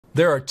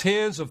There are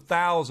tens of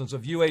thousands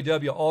of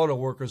UAW auto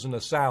workers in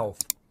the South,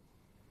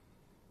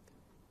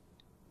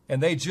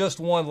 and they just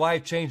won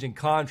life-changing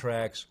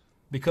contracts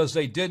because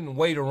they didn't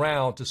wait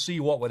around to see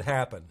what would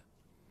happen.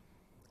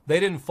 They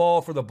didn't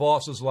fall for the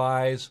boss's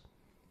lies.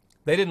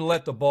 They didn't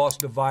let the boss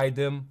divide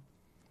them.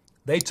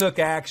 They took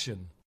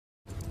action.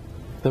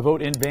 The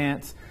vote in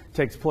Vance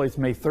takes place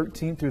May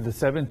 13th through the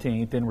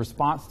 17th. In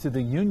response to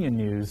the union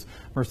news,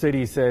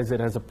 Mercedes says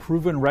it has a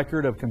proven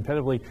record of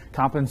competitively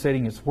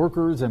compensating its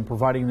workers and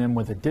providing them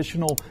with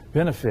additional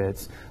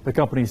benefits. The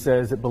company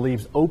says it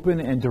believes open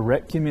and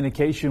direct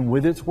communication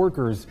with its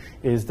workers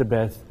is the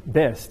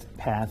best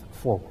path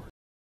forward.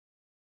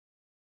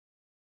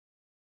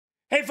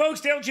 Hey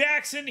folks, Dale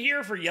Jackson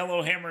here for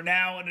Yellowhammer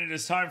Now, and it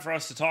is time for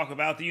us to talk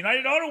about the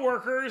United Auto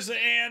Workers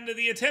and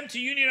the attempt to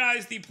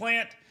unionize the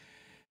plant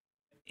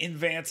in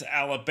Vance,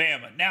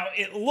 Alabama. Now,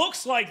 it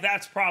looks like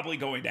that's probably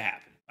going to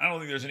happen. I don't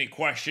think there's any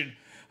question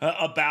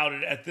about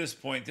it at this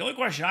point. The only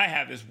question I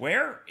have is,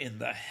 where in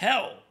the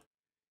hell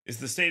is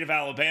the state of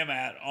Alabama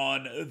at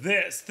on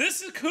this?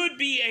 This could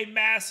be a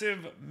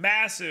massive,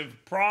 massive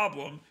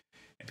problem,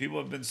 and people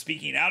have been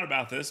speaking out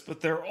about this,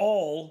 but they're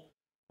all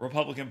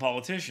Republican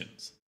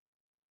politicians.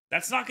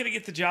 That's not going to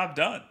get the job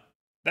done.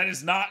 That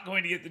is not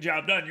going to get the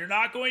job done. You're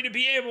not going to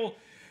be able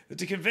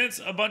to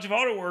convince a bunch of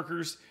auto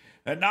workers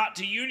not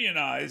to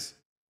unionize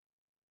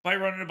by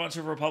running a bunch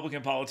of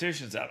Republican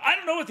politicians out. I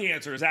don't know what the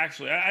answer is,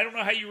 actually. I don't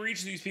know how you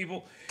reach these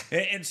people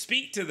and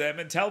speak to them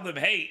and tell them,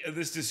 hey,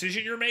 this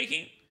decision you're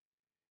making,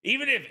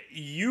 even if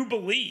you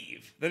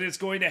believe that it's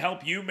going to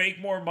help you make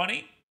more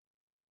money,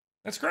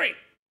 that's great.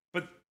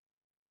 But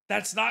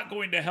that's not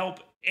going to help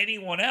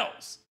anyone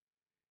else.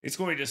 It's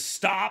going to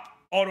stop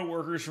auto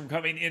workers from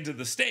coming into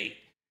the state.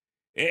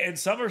 And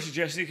some are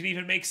suggesting it could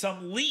even make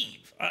some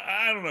leave.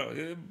 I don't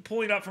know.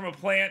 Pulling up from a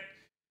plant,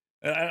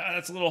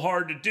 that's a little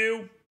hard to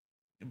do,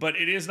 but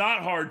it is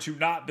not hard to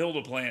not build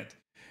a plant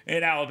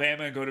in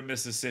Alabama and go to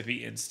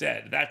Mississippi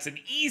instead. That's an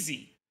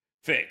easy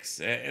fix.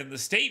 And the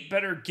state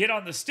better get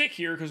on the stick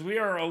here, because we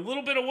are a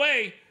little bit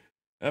away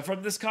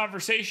from this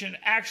conversation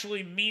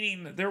actually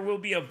meaning there will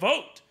be a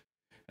vote.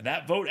 And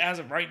that vote, as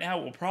of right now,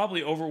 will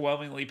probably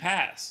overwhelmingly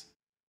pass.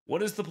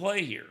 What is the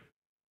play here?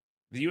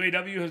 The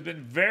UAW has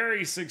been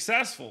very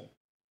successful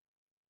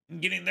in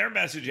getting their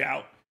message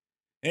out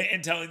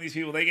and telling these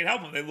people they can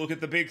help them. They look at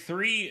the Big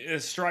Three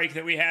strike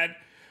that we had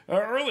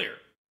earlier.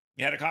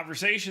 You had a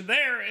conversation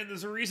there, and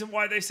there's a reason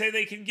why they say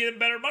they can get them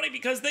better money,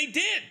 because they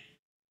did.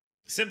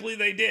 Simply,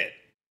 they did.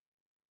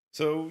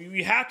 So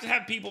you have to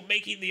have people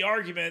making the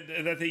argument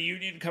that the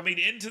union coming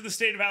into the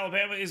state of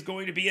Alabama is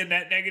going to be a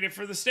net negative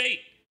for the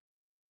state.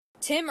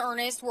 Tim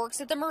Ernest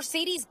works at the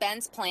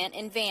Mercedes-Benz plant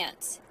in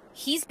Vance.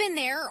 He's been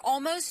there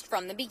almost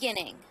from the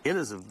beginning. It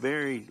is a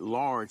very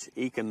large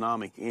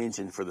economic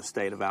engine for the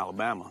state of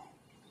Alabama.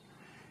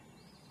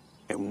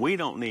 And we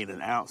don't need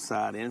an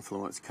outside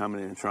influence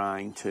coming in and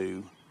trying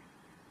to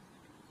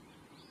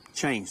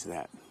change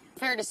that.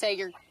 Fair to say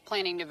you're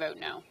planning to vote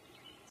no?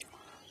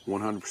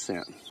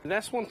 100%.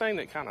 That's one thing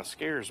that kind of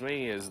scares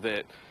me, is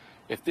that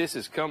if this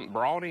is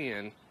brought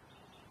in,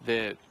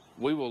 that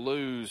we will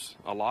lose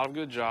a lot of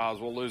good jobs.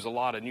 We'll lose a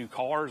lot of new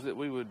cars that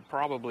we would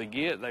probably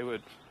get. They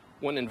wouldn't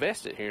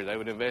invest it here. They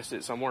would invest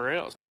it somewhere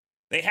else.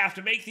 They have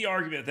to make the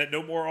argument that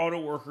no more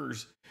auto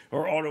workers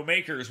or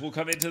automakers will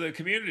come into the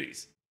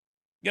communities.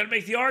 You got to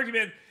make the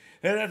argument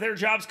that their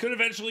jobs could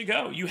eventually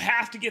go. You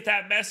have to get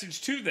that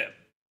message to them.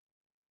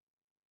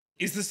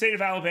 Is the state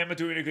of Alabama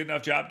doing a good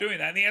enough job doing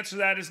that? And the answer to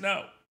that is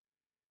no.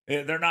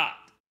 They're not.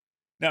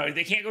 No,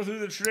 they can't go through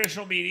the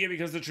traditional media,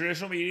 because the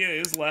traditional media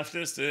is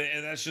leftist,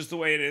 and that's just the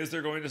way it is.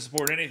 They're going to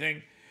support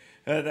anything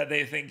that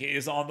they think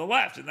is on the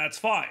left, and that's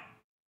fine.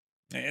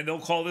 And they'll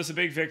call this a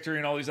big victory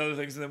and all these other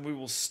things, and then we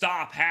will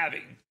stop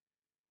having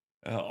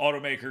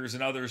automakers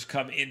and others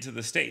come into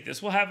the state.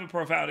 This will have a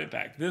profound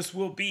impact. This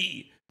will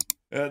be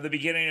the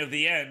beginning of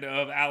the end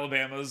of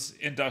Alabama's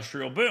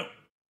industrial boom.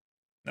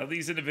 Now,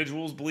 these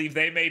individuals believe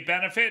they may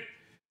benefit.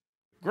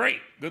 Great.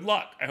 Good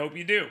luck. I hope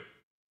you do.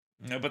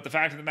 But the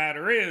fact of the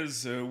matter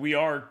is, we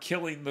are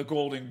killing the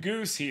golden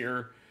goose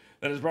here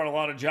that has brought a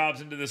lot of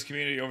jobs into this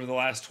community over the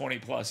last 20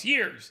 plus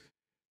years.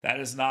 That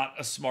is not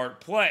a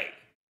smart play.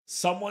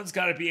 Someone's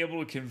got to be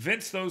able to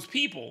convince those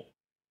people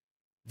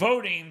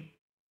voting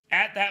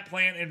at that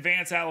plant in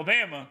Vance,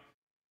 Alabama,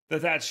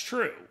 that that's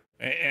true.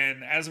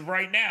 And as of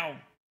right now,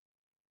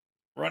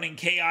 running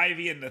Kay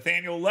Ivey and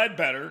Nathaniel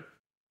Ledbetter,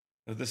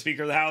 the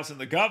Speaker of the House and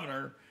the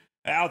governor,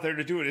 out there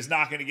to do it is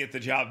not going to get the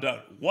job done.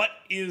 What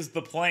is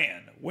the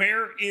plan?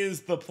 Where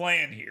is the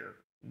plan here?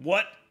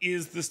 What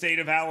is the state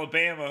of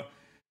Alabama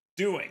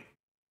doing?